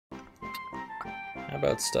How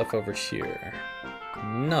about stuff over here?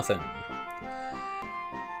 Nothing.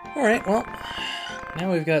 Alright, well,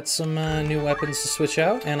 now we've got some new weapons to switch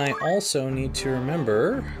out, and I also need to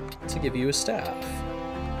remember to give you a staff.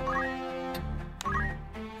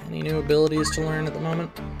 Any new abilities to learn at the moment?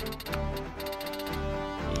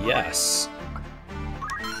 Yes.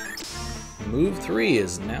 Move 3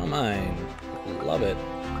 is now mine. Love it.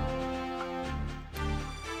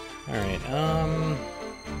 Alright,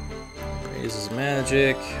 raises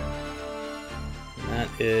magic. That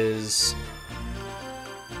is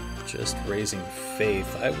just raising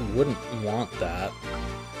faith. I wouldn't want that.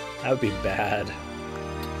 That would be bad.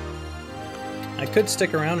 I could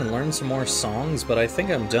stick around and learn some more songs, but I think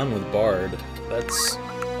I'm done with Bard. That's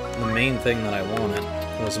the main thing that I wanted,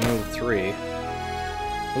 was move 3.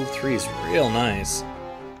 Move 3 is real nice.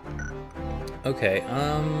 Okay,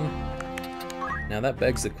 now that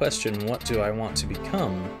begs the question, what do I want to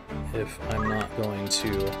become if I'm not going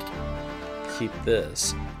to keep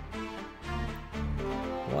this?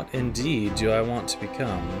 What indeed do I want to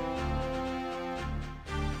become?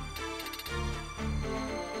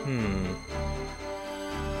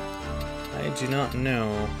 I do not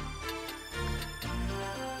know.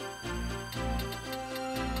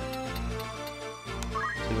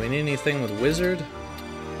 Do we need anything with Wizard?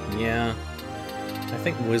 Yeah. I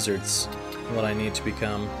think Wizard's what I need to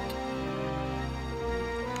become.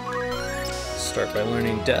 Start by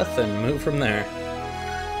learning Death and move from there.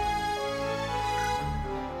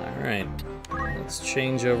 Alright, let's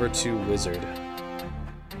change over to Wizard.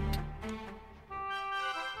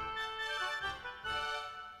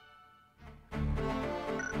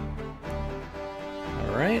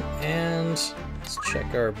 Alright, and let's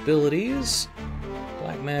check our abilities.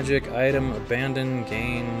 Black Magic, Item, Abandon,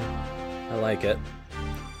 Gain. I like it.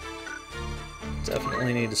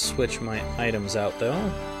 Definitely need to switch my items out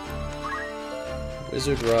though.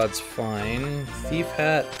 Wizard Rod's fine. Thief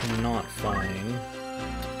Hat, not fine.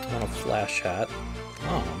 I want a Flash Hat.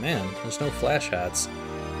 Oh man, there's no Flash Hats.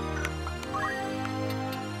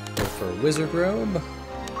 Go for a Wizard Robe.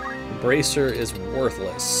 Bracer is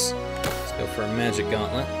worthless. Let's go for a Magic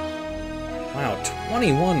Gauntlet. Wow,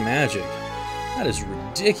 21 Magic. That is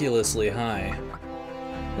ridiculously high.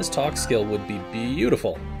 This talk skill would be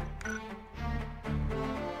beautiful.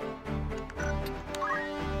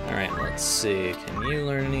 Alright, let's see. Can you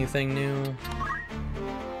learn anything new?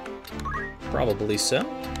 Probably so.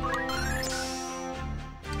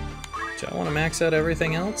 Do I want to max out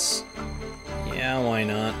everything else? Yeah, why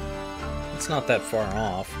not? It's not that far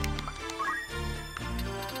off.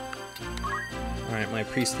 Alright, my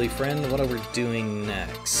priestly friend, what are we doing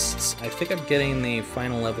next? I think I'm getting the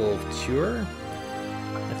final level of Cure.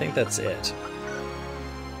 I think that's it.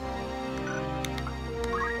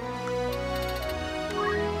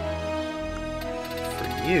 For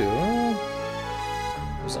you...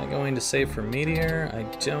 was I going to save for Meteor? I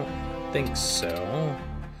don't think so.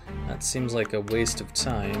 That seems like a waste of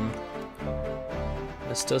time.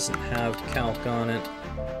 This doesn't have calc on it.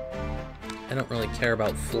 I don't really care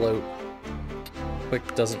about Float.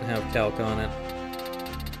 Quick doesn't have calc on it.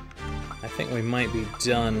 I think we might be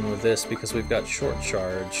done with this because we've got Short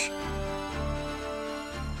Charge.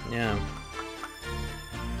 Yeah.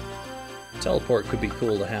 Teleport could be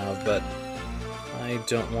cool to have, but I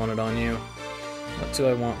don't want it on you. What do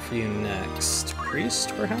I want for you next?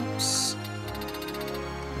 Priest, perhaps?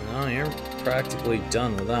 No, you're practically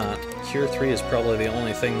done with that. Cure 3 is probably the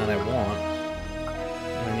only thing that I want.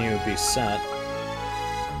 And you would be set.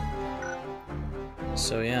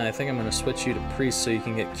 So yeah, I think I'm gonna switch you to Priest so you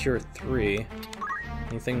can get Cure 3.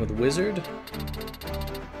 Anything with Wizard?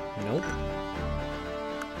 Nope.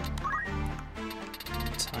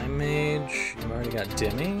 Time Mage, you've already got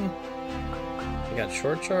Dimming. You got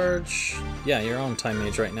Short Charge. Yeah, you're on Time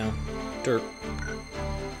Mage right now. Derp.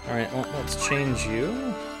 Alright, well, let's change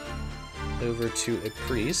you over to a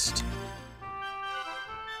Priest.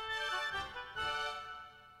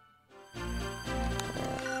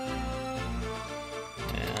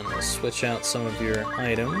 And we'll switch out some of your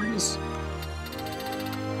items.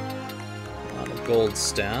 Not a gold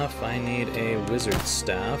staff. I need a wizard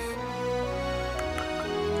staff.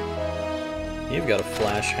 You've got a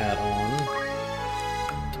Flash Hat on.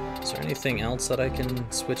 Is there anything else that I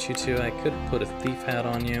can switch you to? I could put a Thief Hat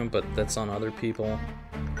on you, but that's on other people.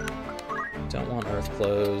 Don't want Earth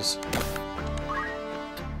Clothes.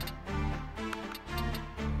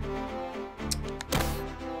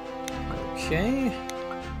 Okay.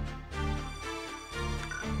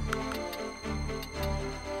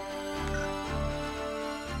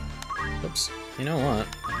 Oops. You know what?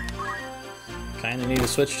 Kinda need to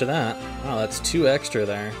switch to that. Wow, that's 2 extra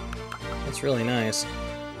there. That's really nice.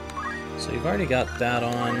 So you've already got that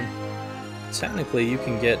on. Technically, you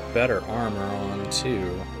can get better armor on,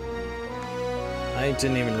 too. I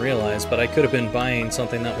didn't even realize, but I could have been buying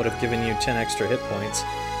something that would have given you 10 extra hit points.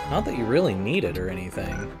 Not that you really need it or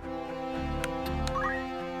anything.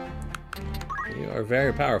 You are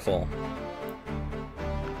very powerful.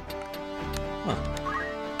 Huh.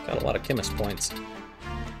 Got a lot of chemist points.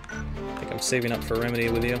 I think I'm saving up for Remedy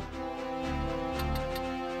with you.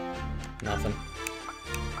 Nothing.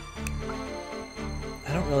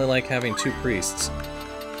 I don't really like having two priests.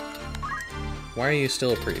 Why are you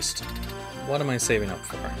still a priest? What am I saving up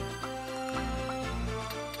for?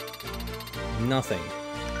 Nothing.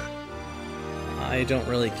 I don't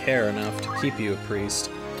really care enough to keep you a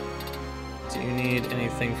priest. Do you need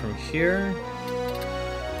anything from here?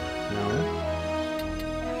 No.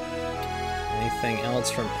 Anything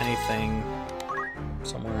else from anything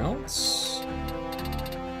somewhere else?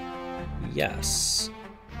 Yes.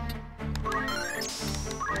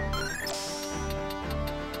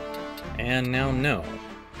 And now no.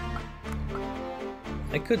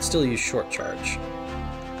 I could still use short charge.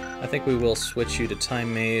 I think we will switch you to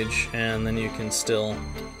Time Mage, and then you can still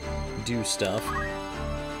do stuff.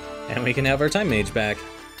 And we can have our Time Mage back.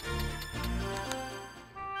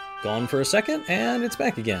 Gone for a second, and it's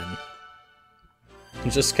back again.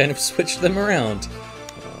 Just kind of switched them around.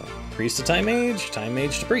 Priest to Time Mage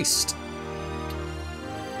to Priest.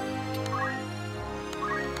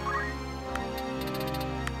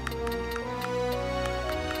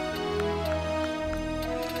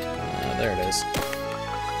 There it is.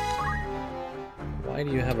 Why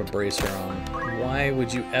do you have a bracer on? Why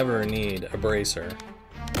would you ever need a bracer?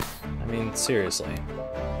 I mean, seriously.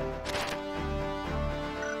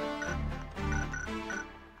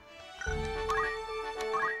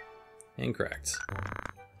 Incorrect.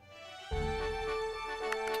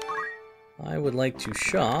 I would like to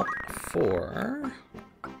shop for...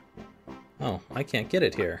 Oh, I can't get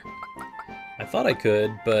it here. I thought I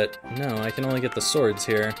could, but no, I can only get the swords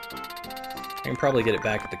here. I can probably get it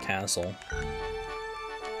back at the castle.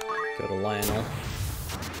 Go to Lionel.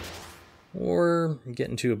 Or get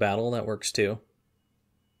into a battle, that works too.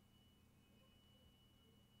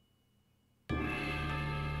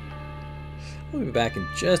 We'll be back in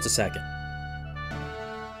just a second.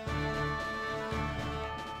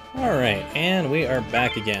 Alright, and we are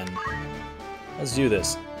back again. Let's do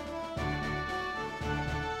this.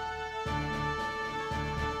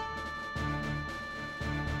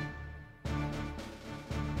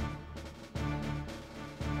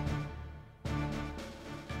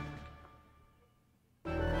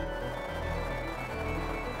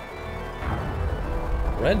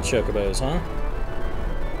 Red chocobos, huh?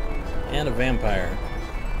 And a vampire.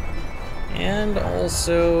 And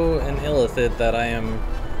also an illithid that I am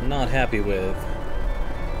not happy with.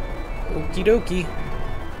 Okie dokie.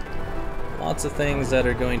 Lots of things that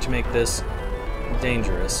are going to make this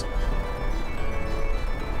dangerous.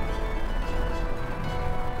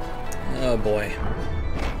 Oh boy.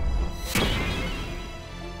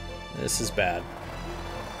 This is bad.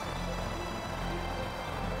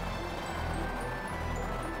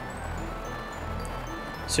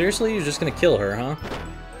 Seriously? You're just gonna kill her, huh?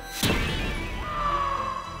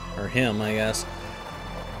 Or him, I guess.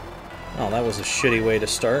 Oh, that was a shitty way to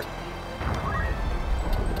start.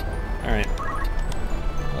 Alright.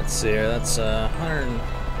 Let's see here. That's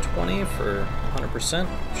 120 for 100%?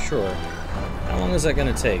 Sure. How long is that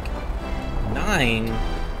gonna take? 9?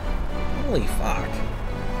 Holy fuck.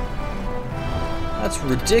 That's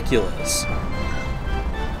ridiculous.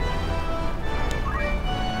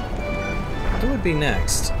 Who would be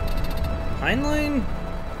next? Heinlein?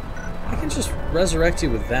 I can just resurrect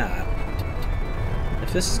you with that.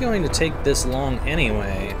 If this is going to take this long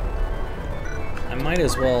anyway, I might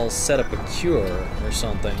as well set up a cure or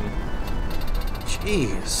something.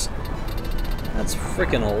 Jeez. That's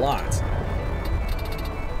freaking a lot.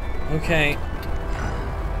 Okay.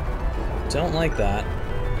 Don't like that.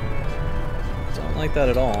 Don't like that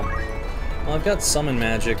at all. Well, I've got summon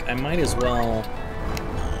magic. I might as well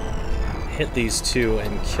hit these two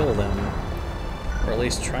and kill them. Or at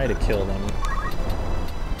least try to kill them.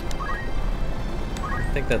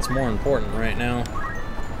 I think that's more important right now.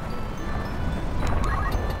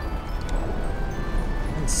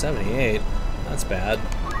 178. That's bad.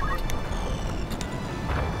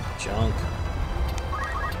 Junk.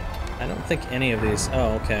 I don't think any of these...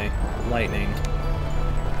 Oh, okay. Lightning.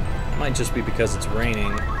 It might just be because it's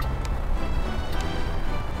raining.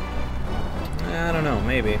 I don't know,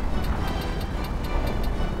 maybe.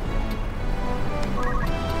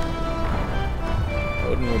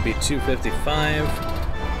 Odin would be 255.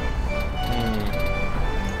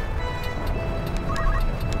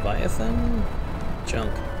 Leviathan?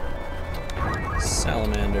 Junk.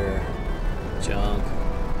 Salamander. Junk.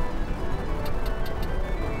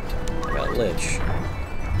 I got Lich.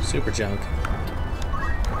 Super junk.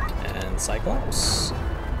 And Cyclops.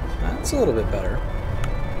 That's a little bit better.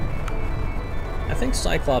 I think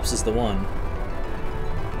Cyclops is the one.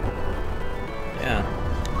 Yeah.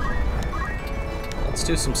 Let's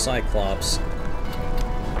do some Cyclops.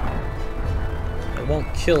 It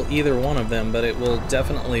won't kill either one of them, but it will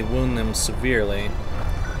definitely wound them severely.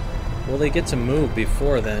 Will they get to move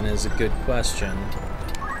before then is a good question.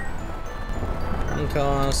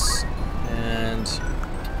 Uncos and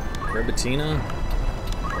Rebatina.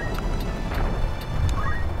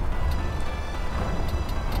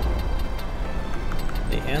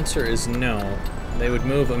 The answer is no. They would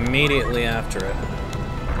move immediately after it.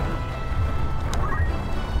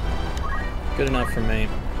 Good enough for me.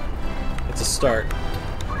 It's a start.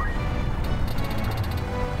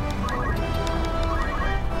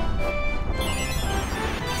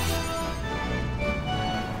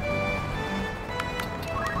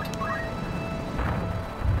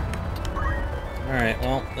 Alright,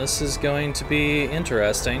 well, this is going to be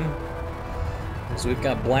interesting. Because we've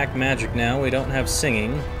got black magic now, we don't have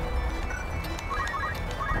singing.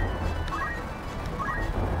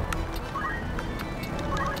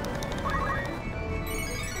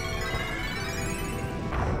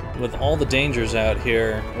 With all the dangers out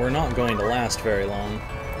here, we're not going to last very long.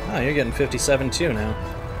 Oh, you're getting 57 too now.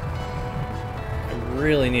 I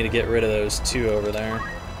really need to get rid of those two over there.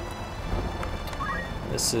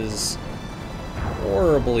 This is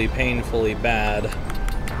horribly, painfully bad.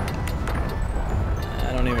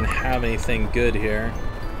 I don't even have anything good here.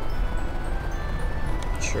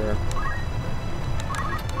 Sure.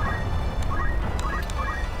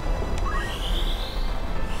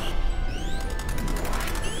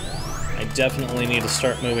 I definitely need to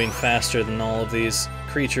start moving faster than all of these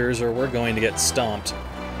creatures or we're going to get stomped.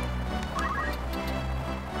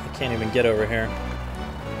 I can't even get over here.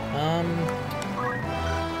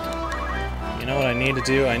 You know what I need to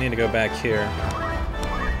do? I need to go back here.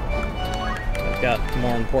 I've got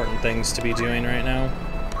more important things to be doing right now.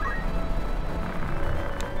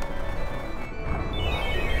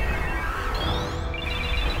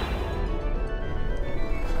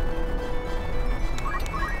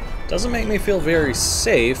 Doesn't make me feel very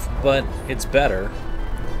safe, but it's better.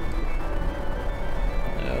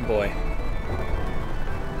 Oh boy.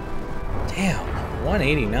 Damn,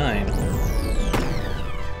 189.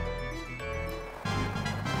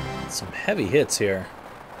 Some heavy hits here.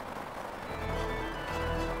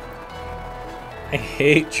 I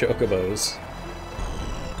hate chocobos.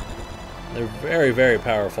 They're very, very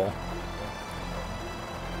powerful.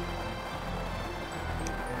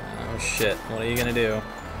 Oh shit, what are you gonna do?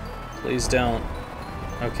 Please don't.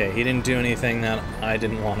 Okay, he didn't do anything that I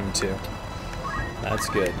didn't want him to. That's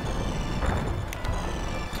good.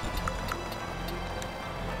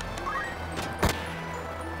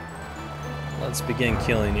 Let's begin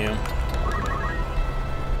killing you.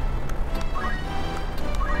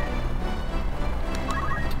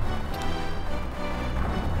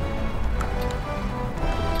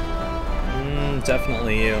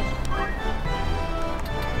 Definitely you.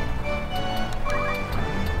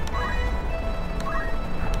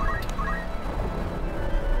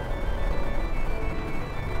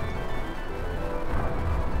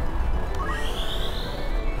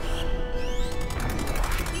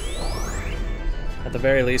 At the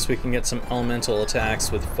very least, we can get some elemental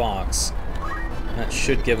attacks with Fox. That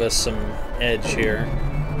should give us some edge here.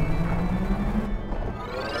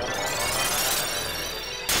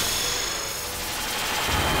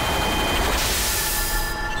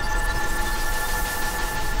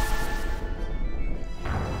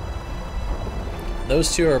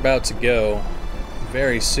 Those two are about to go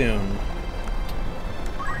very soon,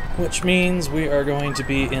 which means we are going to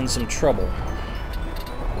be in some trouble.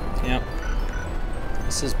 Yep.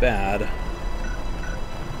 This is bad.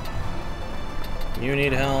 You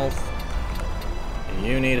need health.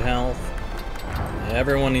 You need health.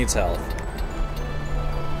 Everyone needs health.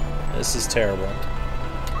 This is terrible.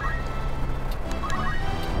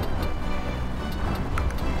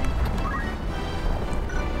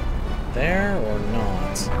 There or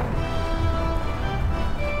not?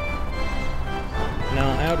 No,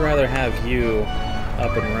 I would rather have you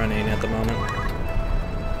up and running at the moment.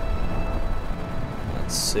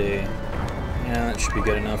 Let's see. Yeah, that should be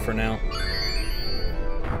good enough for now.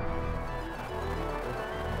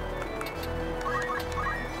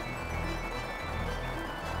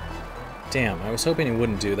 Damn, I was hoping he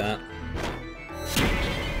wouldn't do that.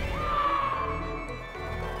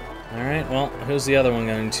 Alright, well, who's the other one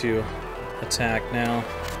going to attack now?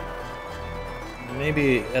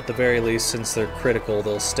 Maybe, at the very least, since they're critical,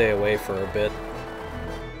 they'll stay away for a bit.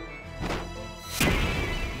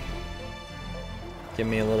 Give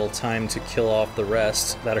me a little time to kill off the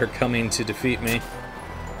rest that are coming to defeat me.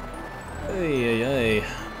 Ay, ay, ay.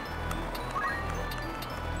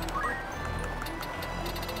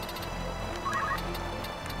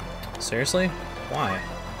 Seriously? Why?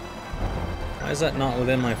 Why is that not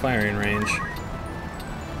within my firing range?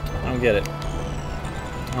 I don't get it.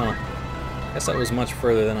 Oh. I guess that was much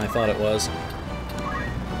further than I thought it was.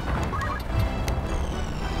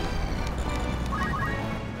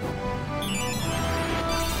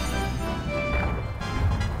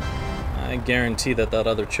 I guarantee that that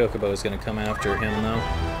other chocobo is going to come after him, though.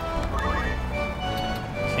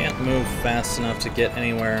 Can't move fast enough to get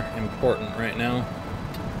anywhere important right now.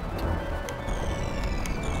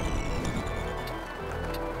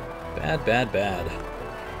 Bad, bad, bad.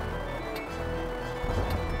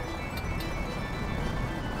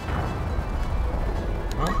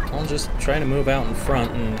 Well, I'll just try to move out in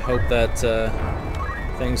front and hope that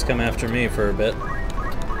things come after me for a bit.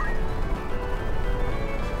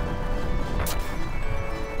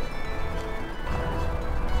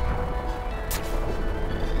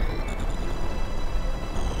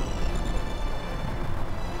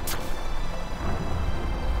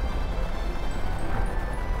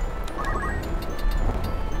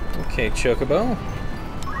 Okay, Chocobo.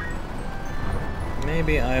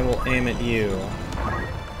 Maybe I will aim at you.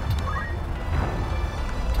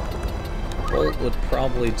 Bolt would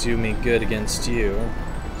probably do me good against you.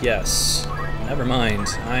 Yes. Never mind.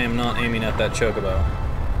 I am not aiming at that Chocobo.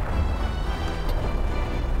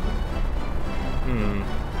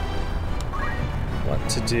 What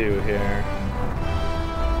to do here?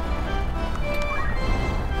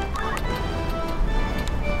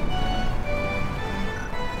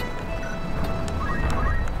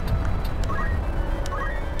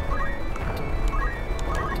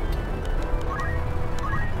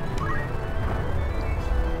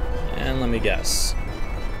 Let me guess.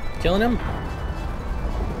 Killing him?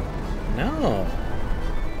 No.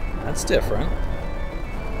 That's different.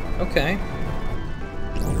 Okay.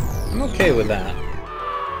 I'm okay with that.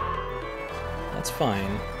 That's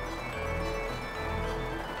fine.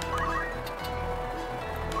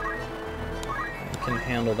 I can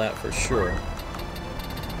handle that for sure.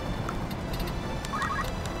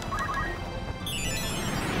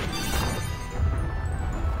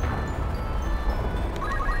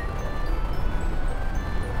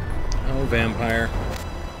 Vampire.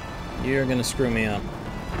 You're gonna screw me up.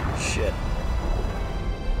 Shit.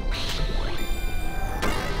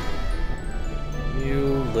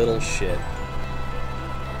 You little shit.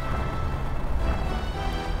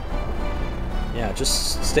 Yeah,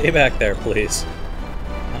 just stay back there, please.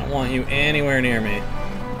 I don't want you anywhere near me.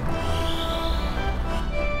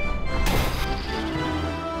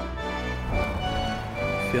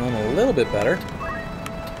 Feeling a little bit better.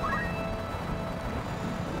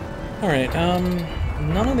 Alright,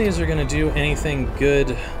 none of these are going to do anything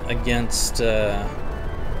good against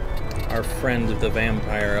our friend the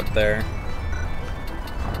vampire up there.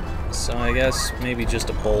 So I guess maybe just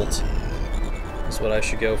a bolt is what I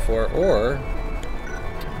should go for. Or,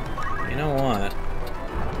 you know what?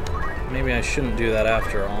 Maybe I shouldn't do that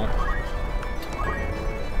after all.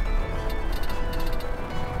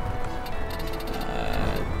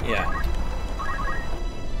 Yeah.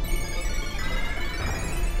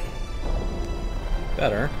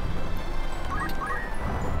 Better.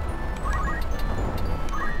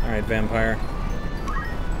 Alright, vampire.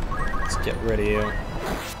 Let's get rid of you.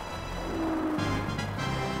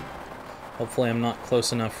 Hopefully I'm not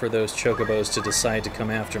close enough for those chocobos to decide to come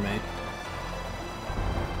after me.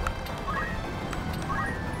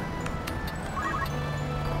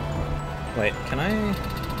 Wait, can I?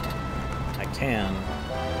 I can.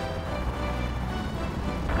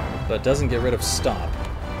 But it doesn't get rid of stop.